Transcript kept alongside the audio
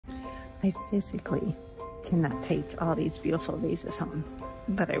I physically cannot take all these beautiful vases home,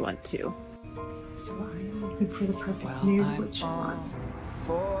 but I want to. So I am looking for the perfect nude. Which one?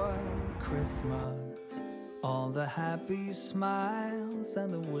 For Christmas, all the happy smiles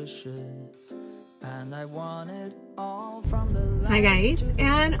and the wishes, and I want it all from the. Hi guys,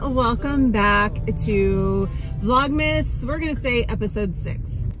 and welcome back to Vlogmas. We're gonna say episode 6.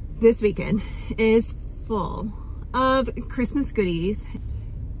 This weekend is full of Christmas goodies.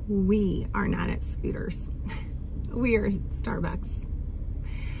 We are not at Scooters. We are at Starbucks.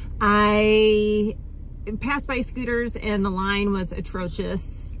 I passed by Scooters and the line was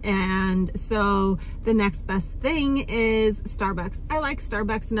atrocious. And so the next best thing is Starbucks. I like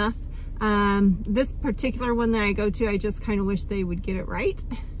Starbucks enough. This particular one that I go to, I just kind of wish they would get it right.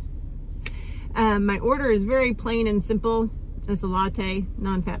 My order is very plain and simple. It's a latte,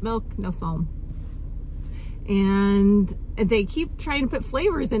 non-fat milk, no foam. And they keep trying to put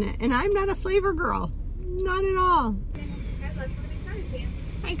flavors in it, and I'm not a flavor girl, not at all.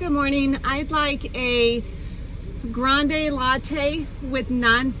 Hi, good morning. I'd like a grande latte with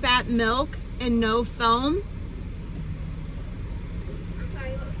non-fat milk and no foam. I'm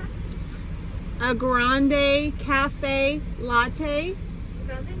sorry, what was that? A grande cafe latte.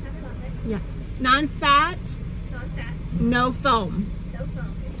 Grande cafe latte? Yes. Non-fat, Non-fat, no foam. no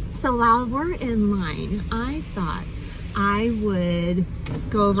foam. So while we're in line, I thought I would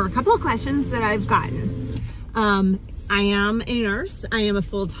go over a couple of questions that I've gotten. I am a nurse. I am a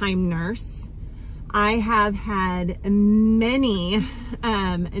full-time nurse. I have had many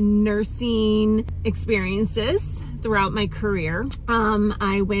nursing experiences throughout my career.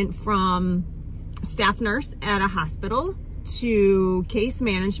 I went from staff nurse at a hospital to case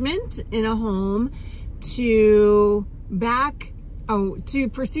management in a home to to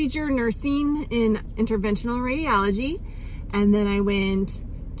procedure nursing in interventional radiology. And then I went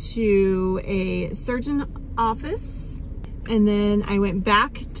to a surgeon office, and then I went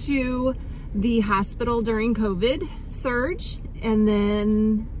back to the hospital during COVID surge. And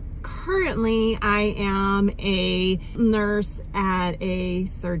then currently I am a nurse at a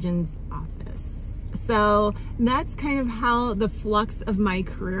surgeon's office. So that's kind of how the flux of my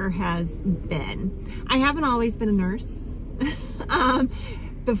career has been. I haven't always been a nurse.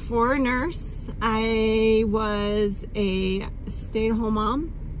 Before a nurse, I was a stay-at-home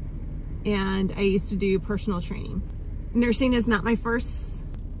mom, and I used to do personal training. Nursing is not my first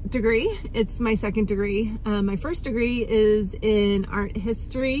degree, it's my second degree. My first degree is in art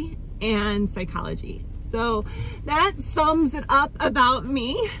history and psychology. So that sums it up about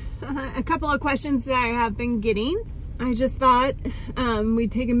me. A couple of questions that I have been getting. I just thought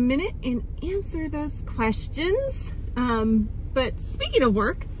we'd take a minute and answer those questions. But speaking of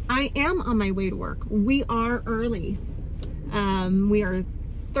work, I am on my way to work. We are early. We are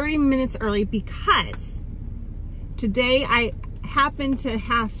 30 minutes early because today I happen to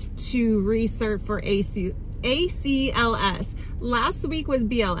have to recert for ACLS. Last week was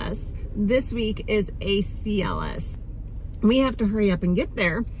BLS. This week is ACLS. We have to hurry up and get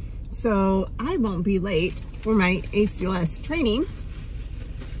there, so I won't be late for my ACLS training.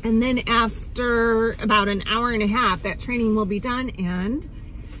 And then after about an hour and a half, that training will be done and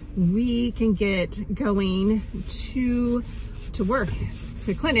we can get going to work,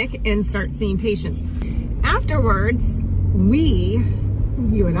 to clinic, and start seeing patients. Afterwards,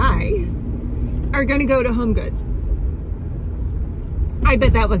 you and I, are gonna go to HomeGoods. I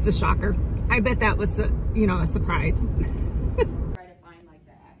bet that was the shocker. I bet that was the, a surprise.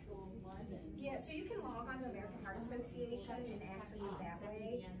 Yeah, so you can log on to American Heart Association and access it that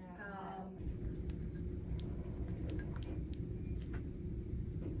way.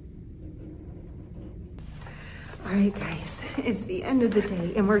 All right, guys, it's the end of the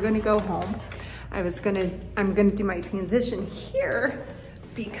day and we're gonna go home. I'm gonna do my transition here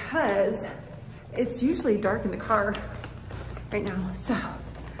because it's usually dark in the car right now. So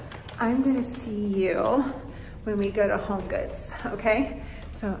I'm gonna see you when we go to HomeGoods, okay?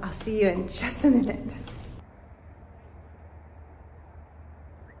 So I'll see you in just a minute.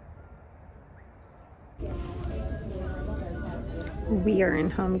 We are in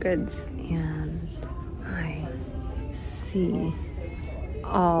HomeGoods and I see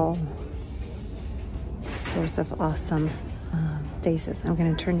all sorts of awesome vases. I'm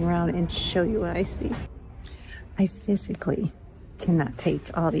gonna turn you around and show you what I see. I physically cannot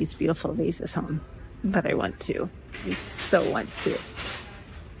take all these beautiful vases home, but I want to. I so want to.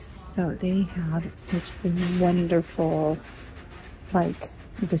 So they have such wonderful,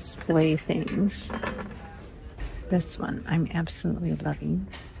 display things. This one I'm absolutely loving.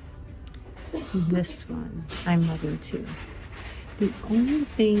 This one I'm loving too. The only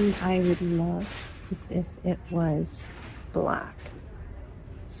thing I would love is if it was black.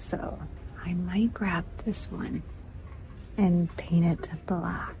 So I might grab this one and paint it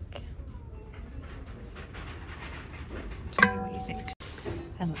black. Tell me what you think.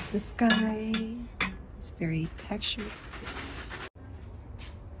 I love this guy. It's very textured.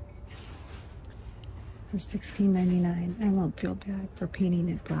 For $16.99, I won't feel bad for painting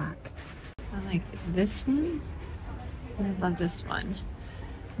it black. I like this one. I love this one.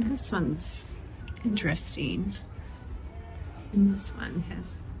 This one's interesting. And this one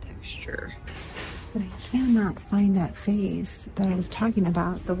has texture. But I cannot find that face that I was talking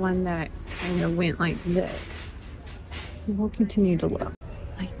about, the one that kind of went like this. So we'll continue to look.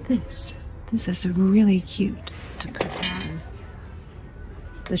 Like this. This is really cute to put on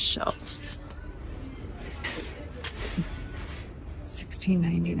the shelves.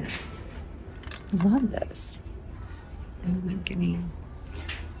 $16.99. I love this. And then I'm getting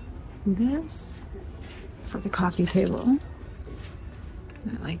this for the coffee table.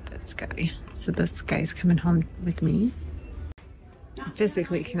 I like this guy. So this guy's coming home with me. I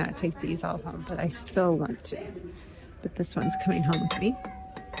physically cannot take these all home, but I so want to. But this one's coming home with me.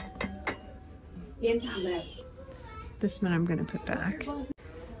 This one I'm going to put back.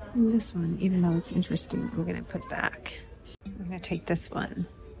 And this one, even though it's interesting, I'm going to put back. I'm going to take this one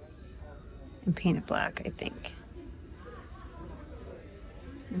and paint it black, I think.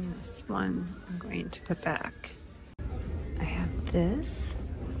 And this one I'm going to put back. I have this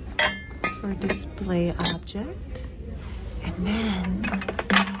for a display object. And then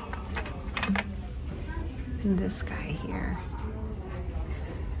this guy here.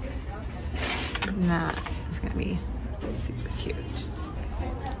 And that is going to be super cute.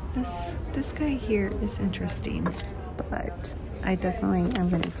 This guy here is interesting, but I definitely am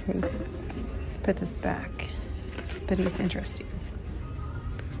going to put this back. But he's interesting.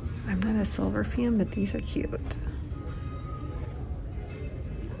 I'm not a silver fan, but these are cute.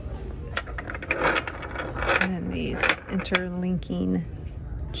 And then these interlinking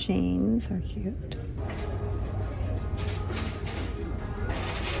chains are cute.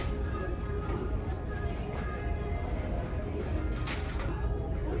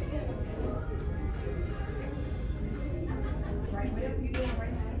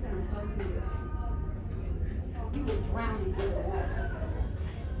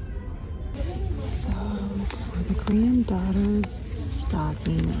 So for the granddaughter's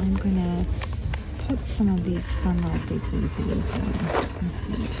stocking, I'm gonna put some of these fun little baking things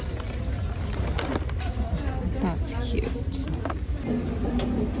in. That's cute.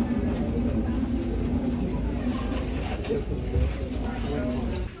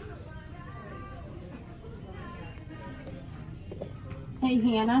 Hey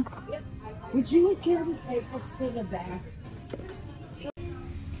Hannah, would you care to take us to the back?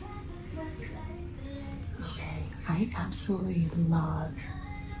 I absolutely love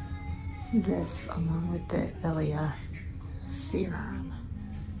this along with the Ilia serum.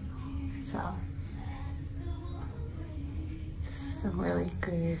 So this is a really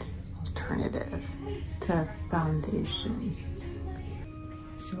good alternative to foundation.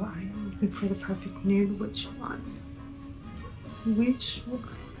 So I'm looking for the perfect nude. Which one? Which one?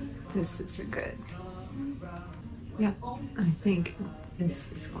 This is a good. Yeah, I think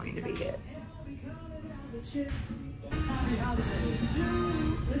this is going to be it. It's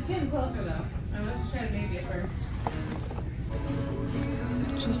getting closer though. I was trying to make it first.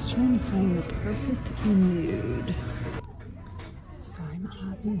 Just trying to find the perfect nude. So I'm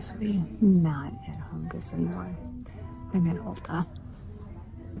obviously not at HomeGoods anymore. I'm at Ulta.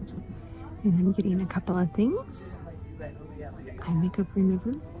 And I'm getting a couple of things. Eye makeup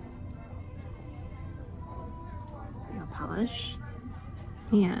remover. Nail polish.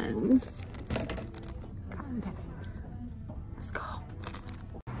 And cotton pads. Let's go.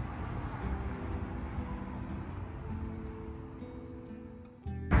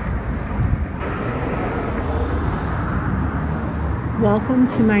 Welcome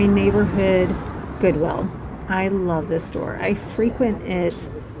to my neighborhood Goodwill. I love this store. I frequent it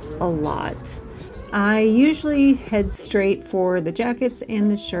a lot. I usually head straight for the jackets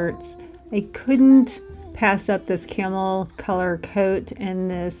and the shirts. I couldn't pass up this camel color coat and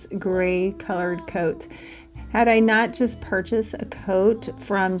this gray colored coat. Had I not just purchased a coat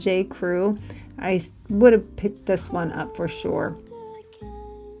from J. Crew, I would have picked this one up for sure.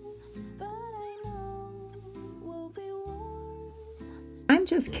 I'm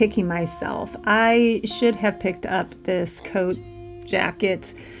just kicking myself. I should have picked up this coat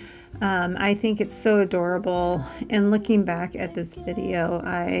jacket. I think it's so adorable, and looking back at this video,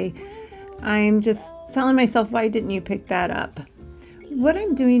 I'm just telling myself, why didn't you pick that up? What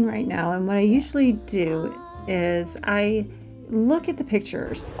I'm doing right now, and what I usually do, is I look at the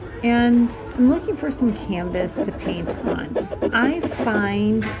pictures and I'm looking for some canvas to paint on. I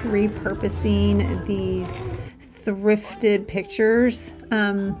find repurposing these thrifted pictures,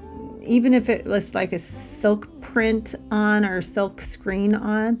 even if it was like a silk print on or silk screen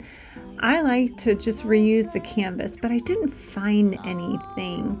on, I like to just reuse the canvas, but I didn't find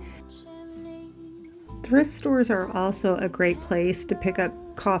anything. Thrift stores are also a great place to pick up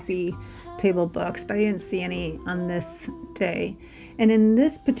coffee table books, but I didn't see any on this day. And in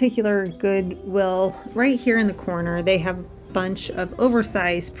this particular Goodwill, right here in the corner, they have a bunch of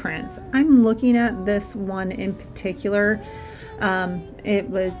oversized prints. I'm looking at this one in particular. It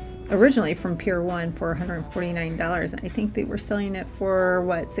was originally from Pier 1 for $149. I think they were selling it for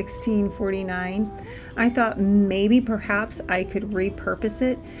what, $16.49. I thought maybe perhaps I could repurpose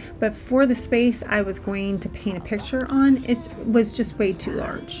it, but for the space I was going to paint a picture on, it was just way too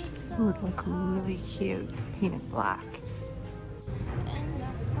large. It would look really cute painted black.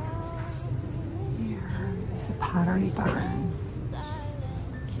 Here's the Pottery Barn.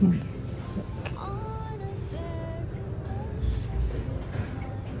 Candy stick.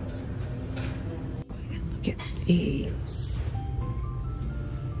 And look at these.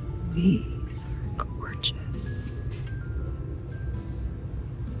 These are gorgeous.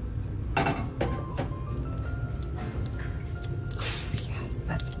 Yes,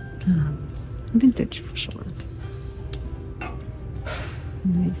 that's vintage for sure.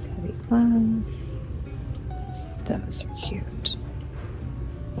 Nice heavy glass. Those are cute.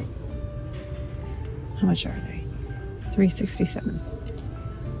 How much are they? $3.67.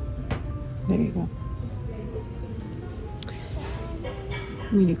 There you go.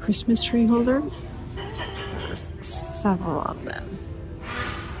 We need a Christmas tree holder. There's several of them.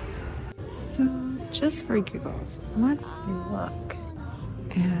 So, just for giggles, let's look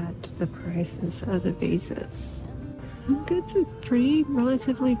at the prices of the vases. HomeGoods is pretty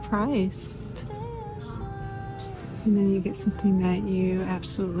relatively priced. And then you get something that you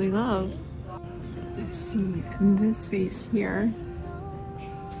absolutely love. Let's see, in this vase here,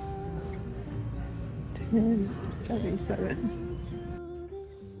 $10.77.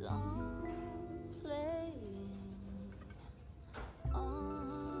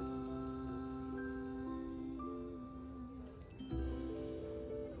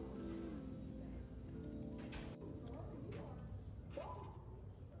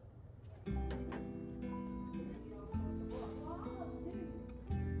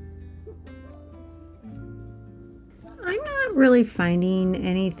 I'm not really finding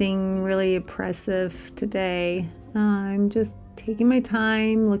anything really oppressive today. I'm just taking my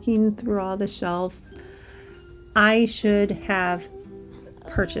time looking through all the shelves. I should have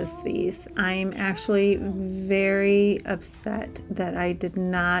purchased these. I'm actually very upset that I did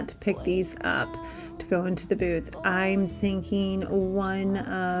not pick these up to go into the booth. I'm thinking one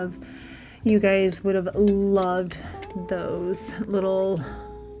of you guys would have loved those little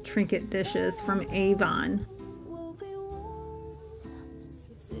trinket dishes from Avon.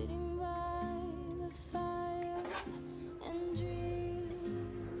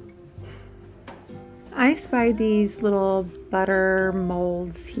 I spied these little butter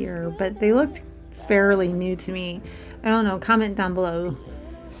molds here, but they looked fairly new to me. I don't know, comment down below.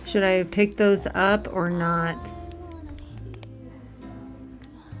 Should I pick those up or not?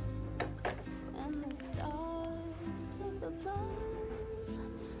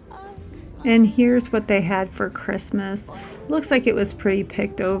 And here's what they had for Christmas. Looks like it was pretty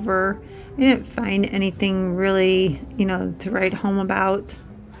picked over. I didn't find anything really, you know, to write home about.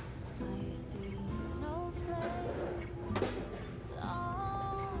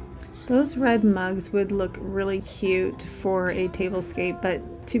 Those red mugs would look really cute for a tablescape, but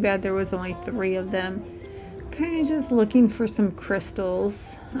too bad there was only 3 of them. Kind of just looking for some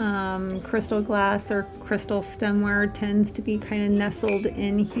crystals. Crystal glass or crystal stemware tends to be kind of nestled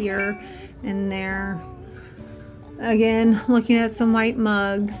in here and there. Again, looking at some white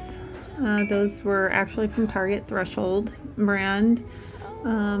mugs. Those were actually from Target Threshold brand.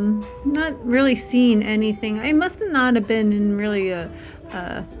 Not really seeing anything. I must not have been in really a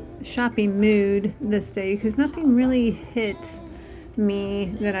shopping mood this day because nothing really hit me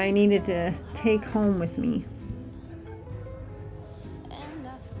that I needed to take home with me.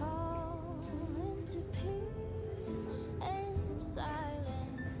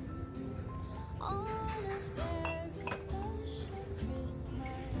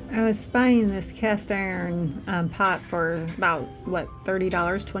 I was spying this cast iron pot for about, what, $30,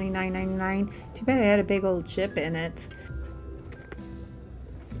 $29.99. Too bad it had a big old chip in it.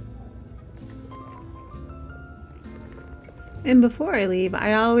 And before I leave,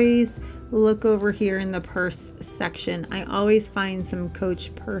 I always look over here in the purse section. I always find some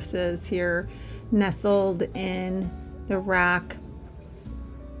Coach purses here nestled in the rack.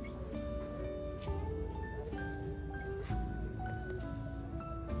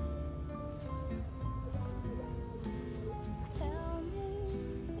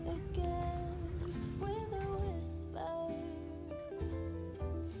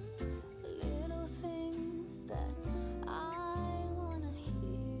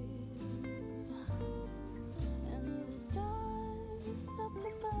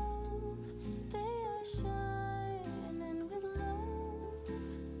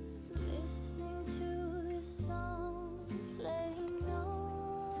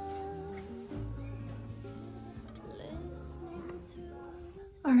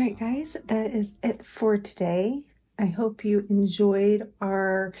 All right, guys, that is it for today. I hope you enjoyed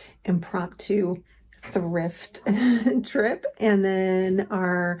our impromptu thrift trip, and then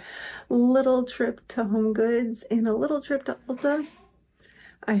our little trip to HomeGoods and a little trip to Ulta.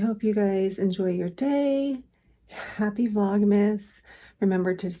 I hope you guys enjoy your day. Happy Vlogmas.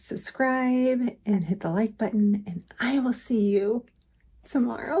 Remember to subscribe and hit the like button, and I will see you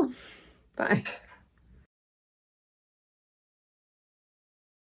tomorrow. Bye.